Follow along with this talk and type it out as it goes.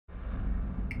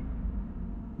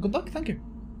Good luck, thank you.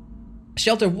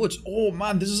 Shelter Woods. Oh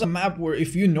man, this is a map where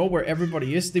if you know where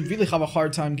everybody is, they really have a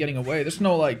hard time getting away. There's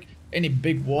no like any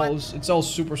big walls. It's all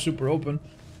super open.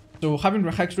 So having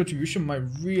Hex Retribution might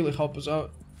really help us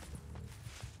out.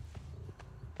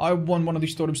 I want one of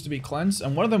these totems to be cleansed,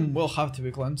 and one of them will have to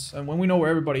be cleansed. And when we know where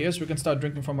everybody is, we can start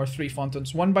drinking from our 3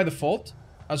 fountains. One by default,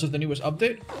 as of the newest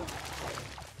update.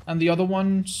 And the other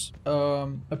ones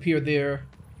appear there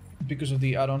because of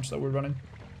the add-ons that we're running.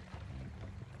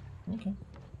 Okay.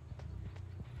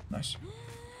 Nice.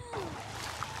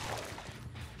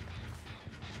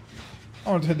 I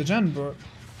wanted to hit the gen, but...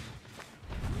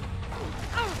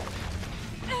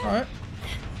 Alright.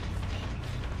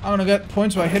 I'm gonna get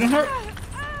points by hitting her.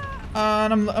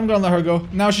 And I'm gonna let her go.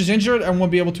 Now she's injured and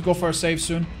won't be able to go for a save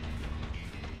soon.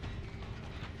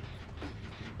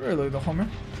 Really, the Homer?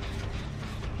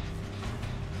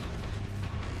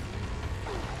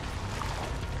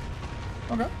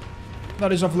 Okay.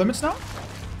 That is off limits now?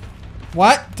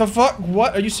 What the fuck?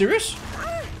 What? Are you serious?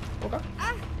 Okay.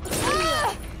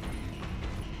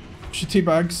 She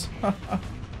teabags.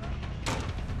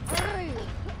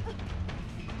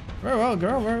 Very well,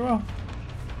 girl. Very well.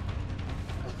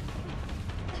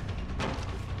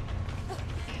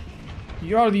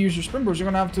 You already used your springboards. You're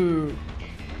gonna have to...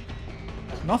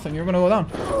 Nothing. You're gonna go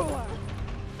down.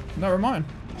 Never mind.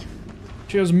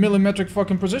 She has millimetric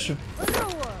fucking precision.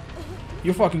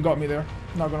 You fucking got me there.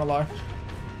 Not gonna lie.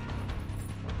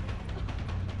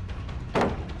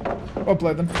 Well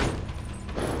played then.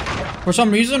 For some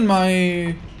reason,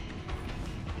 my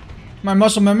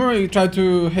muscle memory tried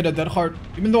to hit a dead heart,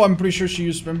 even though I'm pretty sure she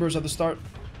used springboards at the start.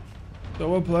 So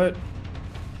well played.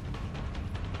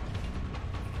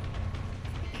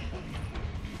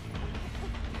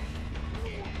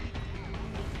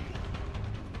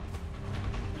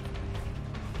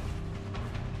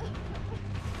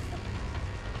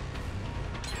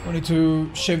 We need to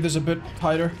shave this a bit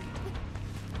tighter.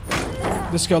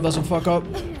 This scale doesn't fuck up.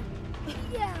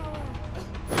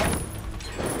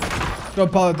 Go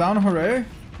pallet down, hooray.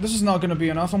 This is not gonna be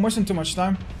enough. I'm wasting too much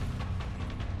time.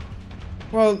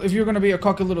 Well, if you're gonna be a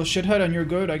cocky little shithead and you're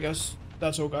good, I guess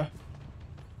that's okay.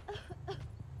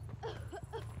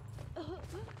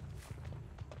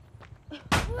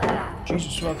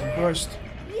 Jesus fucking Christ.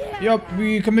 Yup,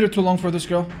 we committed too long for this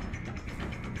girl.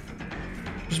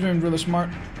 She's being really smart.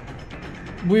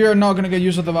 We are not gonna get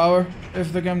used to Devour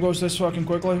if the game goes this fucking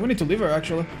quickly. We need to leave her,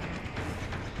 actually.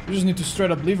 We just need to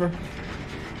straight up leave her.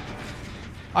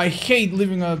 I hate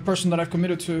leaving a person that I've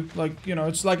committed to. Like, you know,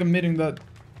 it's like admitting that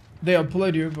they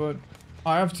outplayed you, but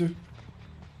I have to.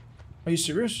 Are you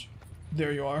serious?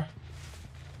 There you are.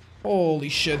 Holy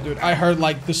shit, dude. I heard,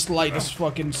 like, the slightest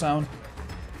fucking sound.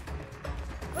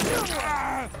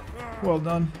 Well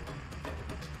done.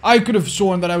 I could have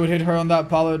sworn that I would hit her on that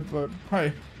pallet, but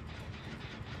hey.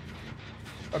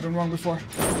 I've been wrong before.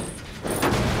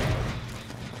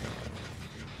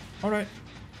 Alright.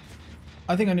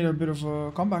 I think I need a bit of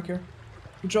a comeback here.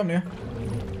 Good job, Nia.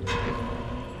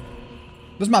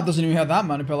 This map doesn't even have that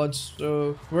many pellets,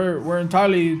 so we're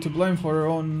entirely to blame for our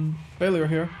own failure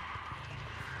here.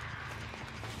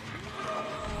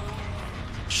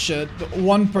 Shit, the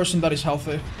one person that is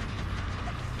healthy.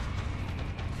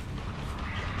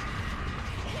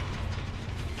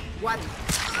 What?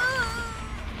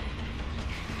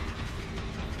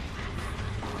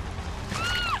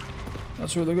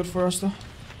 That's really good for us, though.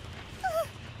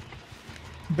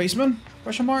 Basement?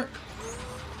 Question mark?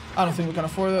 I don't think we can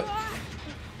afford it.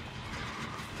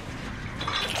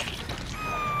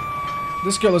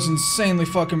 This girl is insanely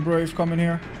fucking brave coming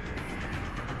here.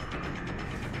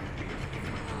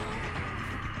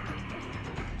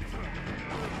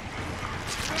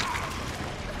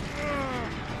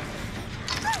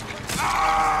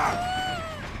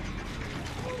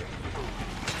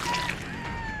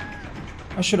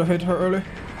 I should have hit her early.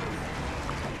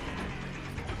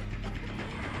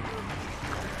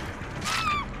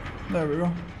 There we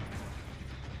go.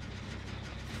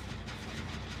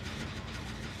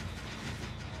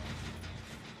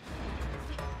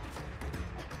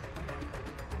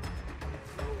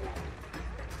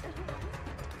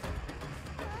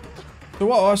 So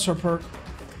what was her perk?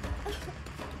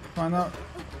 Find out.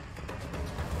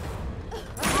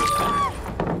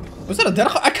 Was that a dead?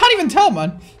 I can't even tell,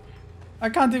 man. I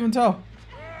can't even tell.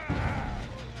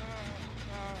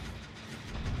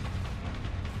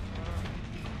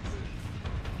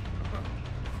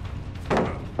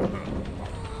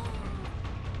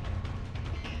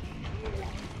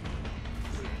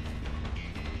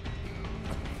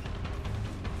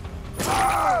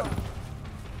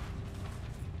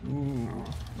 Ooh,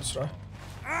 let's try.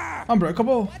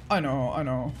 Unbreakable? I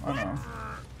know.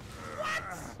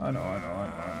 I know.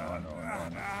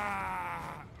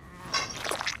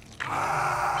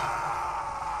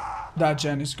 That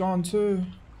gen is gone too.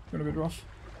 Gonna be rough.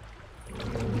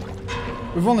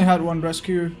 We've only had one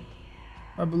rescue,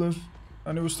 I believe.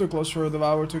 And it was too close for the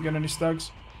Devour to get any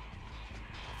stags.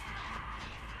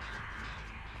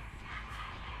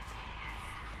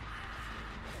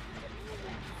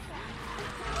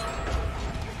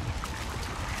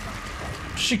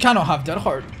 She cannot have Dead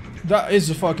Heart. That is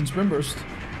a fucking Spin Burst.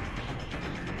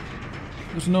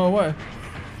 There's no way.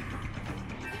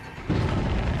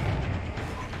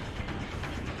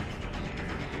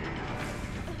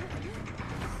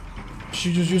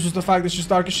 She just uses the fact that she's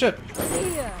dark as shit.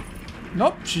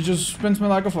 Nope, she just spins me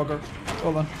like a fucker.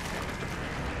 Hold on.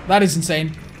 That is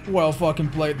insane. Well fucking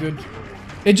played, dude.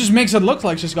 It just makes it look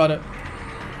like she's got it.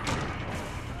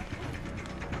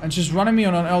 And she's running me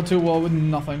on an L2 wall with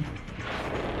nothing.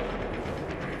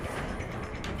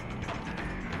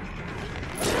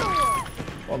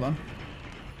 Hold on.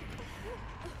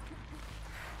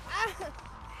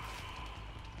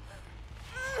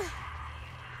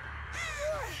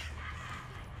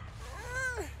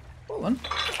 Hold on.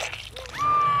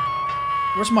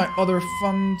 Where's my other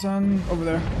fountain? Over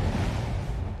there.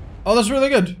 Oh, that's really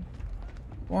good.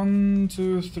 1,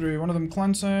 2, 3. One of them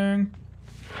cleansing.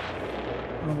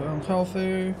 One of them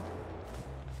healthy.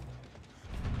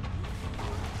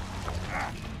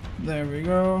 There we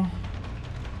go.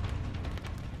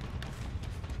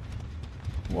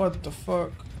 What the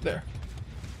fuck? There.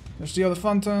 There's the other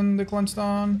fountain they cleansed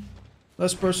on.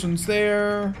 Less person's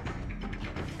there.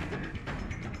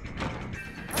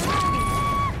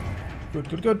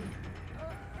 Good.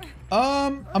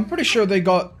 I'm pretty sure they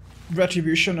got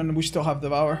Retribution and we still have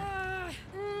Devour.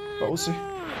 But we'll see.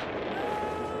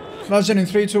 Last gen in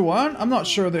 3, 2, 1. I'm not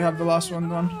sure they have the last one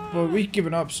done. But we've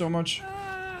given up so much.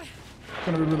 It's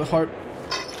gonna be really hard.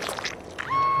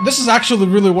 This is actually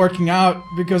really working out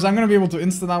because I'm gonna be able to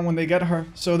instant out when they get her.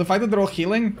 So the fact that they're all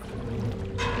healing,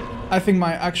 I think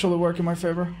might actually work in my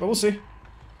favor. But we'll see.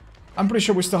 I'm pretty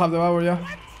sure we still have Devour, yeah.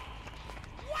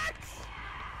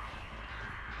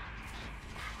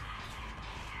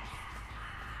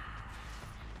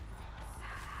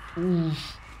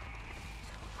 Oof.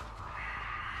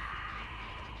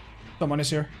 Someone is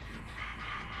here.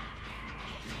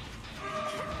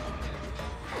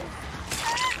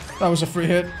 That was a free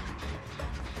hit.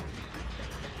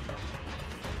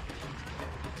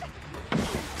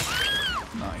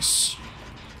 Nice.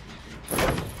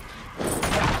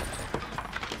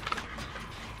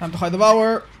 Time to hide the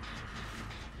Devour.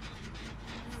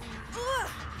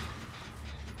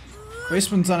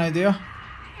 Basement's an idea.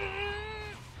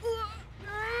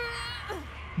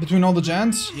 Between all the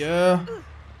gens? Yeah.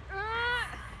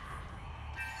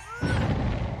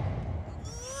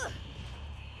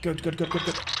 Good.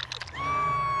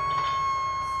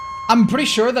 I'm pretty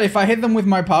sure that if I hit them with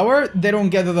my power, they don't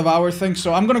get the Devour thing.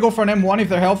 So I'm gonna go for an M1 if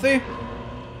they're healthy.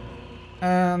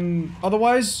 And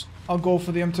otherwise, I'll go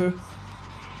for the M2.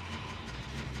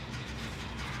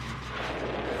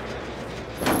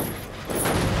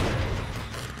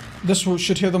 This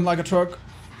should hit them like a truck.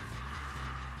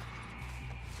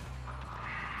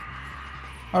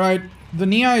 Alright, the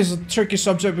Nia is a tricky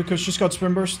subject because she's got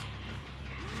Spin Burst.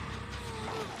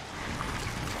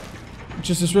 Which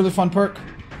is this really fun perk.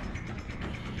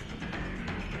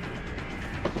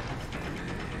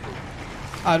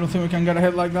 I don't think we can get a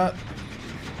hit like that.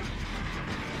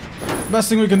 Best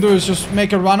thing we can do is just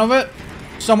make a run of it.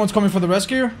 Someone's coming for the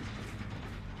rescue.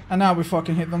 And now we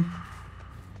fucking hit them.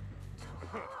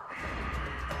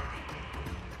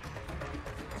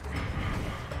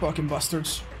 Fucking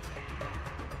bastards.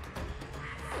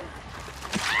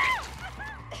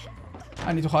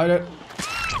 I need to hide it.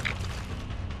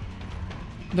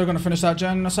 They're gonna finish that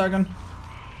gen in a second.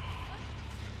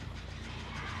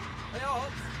 Hey,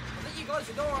 Ox. I think you closed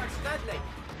the door accidentally.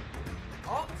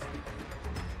 Ox?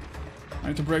 I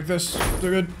need to break this.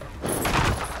 They're good.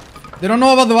 They don't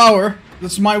know about the Devour.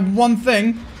 That's my one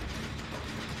thing.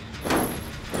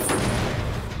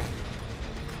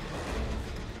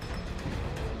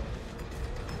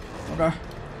 Okay.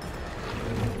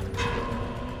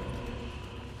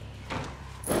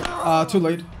 Too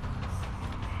late.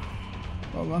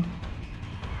 Hold on.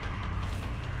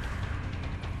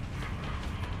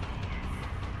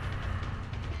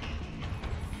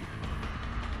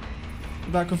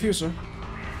 Did that confuse her?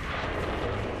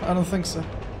 I don't think so.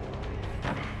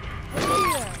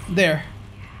 There.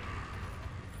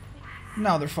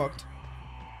 Now they're fucked.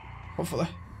 Hopefully.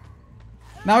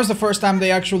 Now is the first time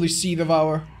they actually see the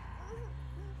Devour.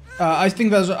 I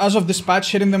think that as of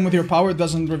dispatch, hitting them with your power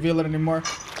doesn't reveal it anymore.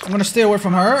 I'm gonna stay away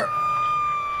from her.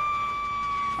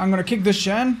 I'm gonna kick this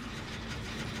gen.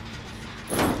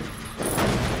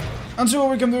 And see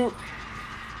what we can do.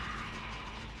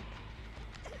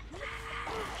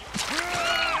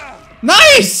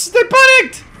 Nice! They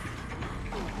panicked!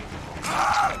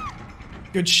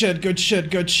 Good shit, good shit,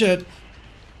 good shit.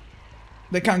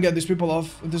 They can't get these people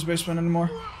off of this basement anymore.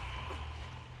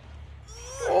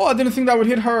 Oh, I didn't think that would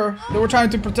hit her. They were trying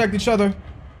to protect each other.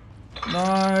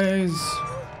 Nice.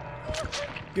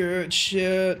 Good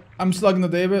shit. I'm slugging the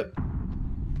David.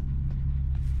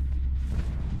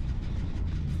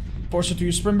 Force her to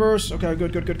use sprint burst. Okay,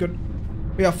 good, good, good, good.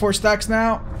 We have 4 stacks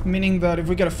now, meaning that if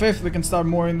we get a 5th, we can start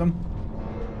mooring them.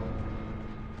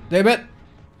 David?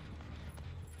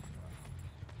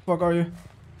 Fuck are you?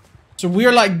 So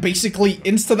we're like basically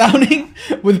insta-downing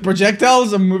with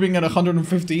projectiles and moving at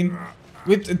 115.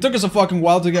 It took us a fucking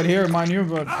while to get here, mind you,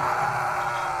 but...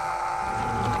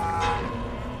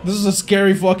 This is a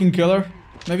scary fucking killer.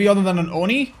 Maybe other than an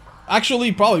Oni?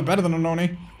 Actually, probably better than an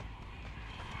Oni.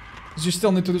 Because you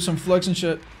still need to do some flex and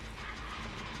shit.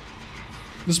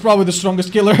 This is probably the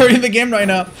strongest killer in the game right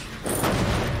now.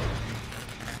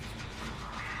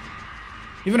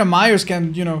 Even a Myers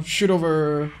can, you know, shoot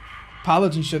over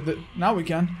pallets and shit. Now we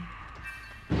can.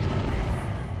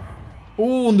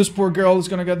 Ooh, and this poor girl is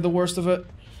gonna get the worst of it.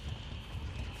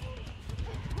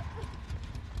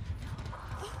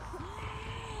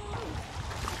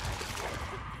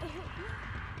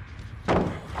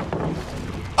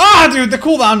 Ah, dude, the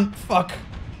cooldown. Fuck.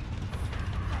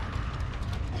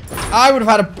 I would have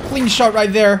had a clean shot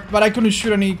right there, but I couldn't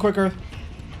shoot any quicker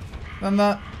than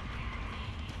that.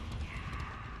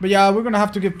 But yeah, we're gonna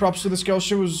have to give props to this girl.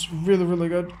 She was really, really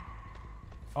good.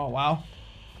 Oh, wow.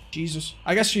 Jesus.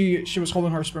 I guess she was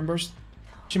holding her sprint burst.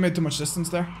 She made too much distance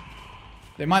there.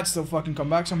 They might still fucking come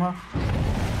back somehow.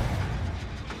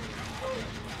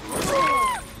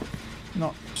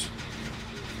 Not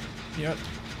yet.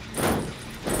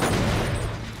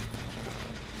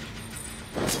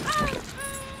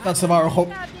 That's the our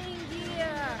hope.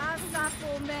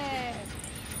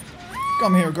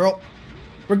 Come here, girl.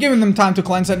 We're giving them time to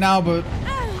cleanse it now, but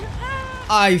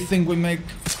I think we make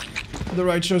the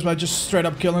right choice by just straight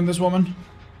up killing this woman.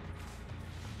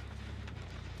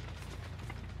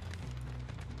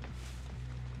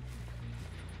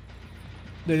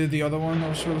 They did the other one, that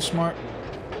was really smart.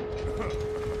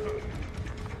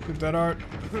 Good dead art.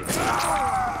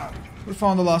 We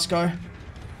found the last guy.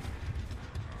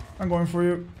 I'm going for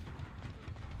you.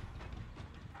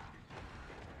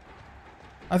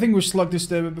 I think we slugged this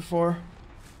David before.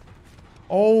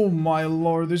 Oh my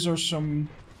lord, these are some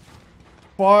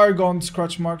far gone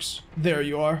scratch marks. There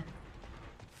you are.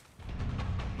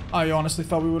 I honestly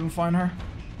thought we wouldn't find her.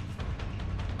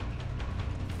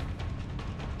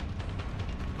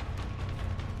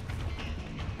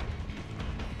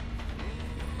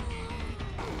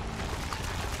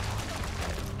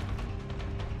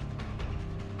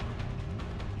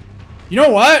 You know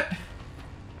what?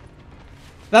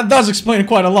 That does explain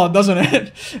quite a lot, doesn't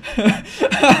it?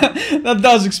 That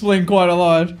does explain quite a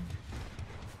lot.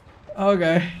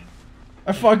 Okay.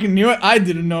 I fucking knew it. I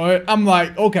didn't know it. I'm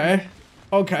like, okay.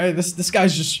 Okay, this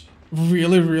guy's just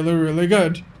really, really, really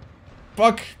good.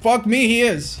 Fuck me, he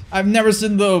is. I've never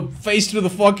seen the face through the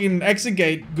fucking exit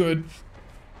gate good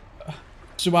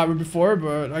survivor before,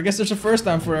 but I guess there's a first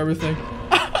time for everything.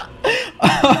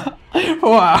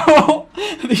 Wow.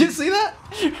 Did you see that?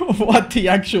 What the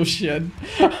actual shit?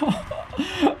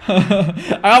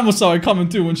 I almost saw it coming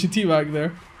too when she teabagged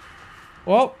there.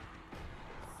 Well.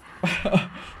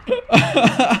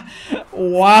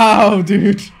 Wow,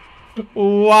 dude.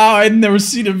 Wow, I'd never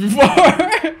seen it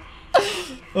before.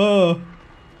 Oh.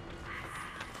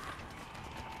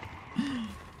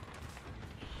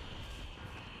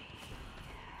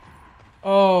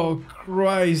 Oh,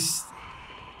 Christ.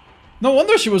 No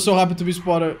wonder she was so happy to be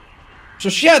spotted. So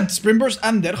she had Sprint Burst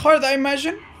and Dead Hard, I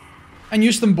imagine? And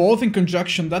used them both in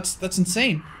conjunction. That's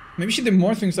insane. Maybe she did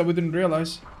more things that we didn't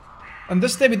realize. And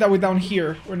this David that we're down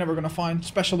here, we're never gonna find.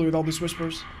 Especially with all these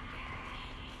whispers.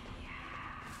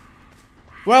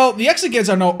 Well, the exit gates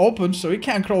are now open, so he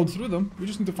can't crawl through them. We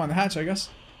just need to find the hatch, I guess.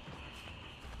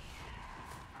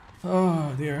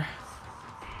 Oh, dear.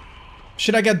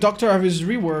 Should I get Doctor of his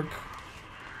rework?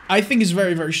 I think he's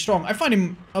very, very strong. I find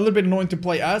him a little bit annoying to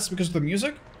play as because of the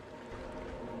music.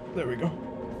 There we go.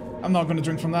 I'm not gonna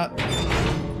drink from that.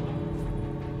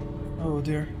 Oh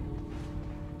dear.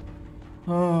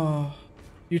 Oh.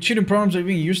 Your cheating programs are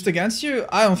being used against you?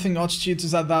 I don't think odds cheats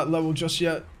is at that level just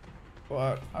yet.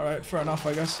 But, alright, fair enough,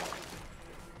 I guess.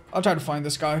 I'll try to find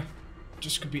this guy.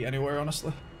 Just could be anywhere,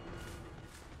 honestly.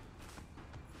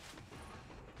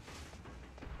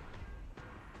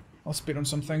 I'll speed on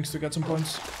some things to get some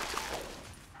points.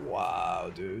 Wow,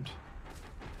 dude.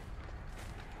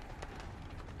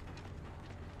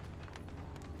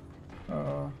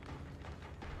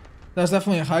 That's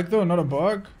definitely a hack though, not a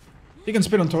bug. You can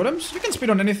speed on totems? You can speed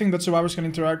on anything that survivors can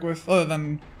interact with, other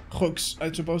than hooks, I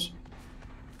suppose.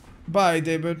 Bye,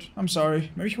 David. I'm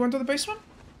sorry. Maybe he went to the basement?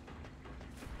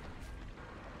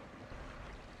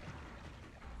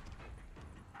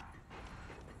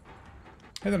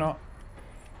 I don't know.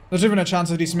 There's even a chance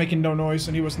that he's making no noise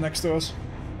and he was next to us.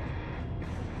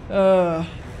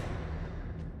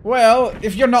 Well,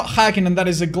 if you're not hacking and that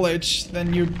is a glitch,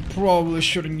 then you probably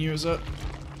shouldn't use it.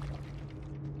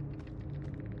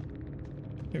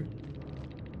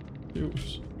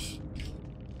 Oops.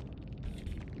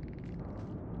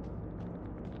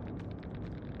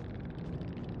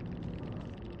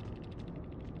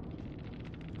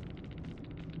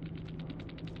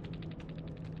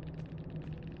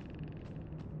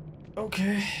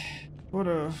 Okay, what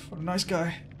a nice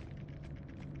guy.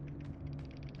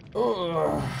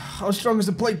 How strong is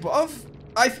the plague buff?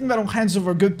 I think that on Hands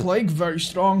Over Good Plague, very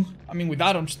strong. I mean, with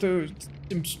atoms too, it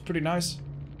seems pretty nice.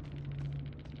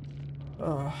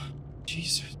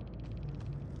 Jesus.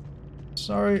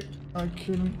 Sorry, I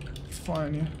couldn't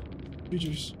find you.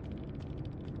 GG's.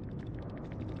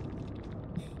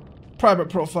 Private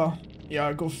profile.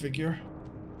 Yeah, go figure.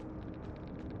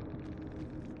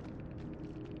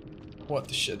 What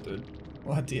the shit, dude?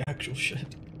 What the actual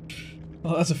shit?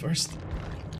 Well, that's a first.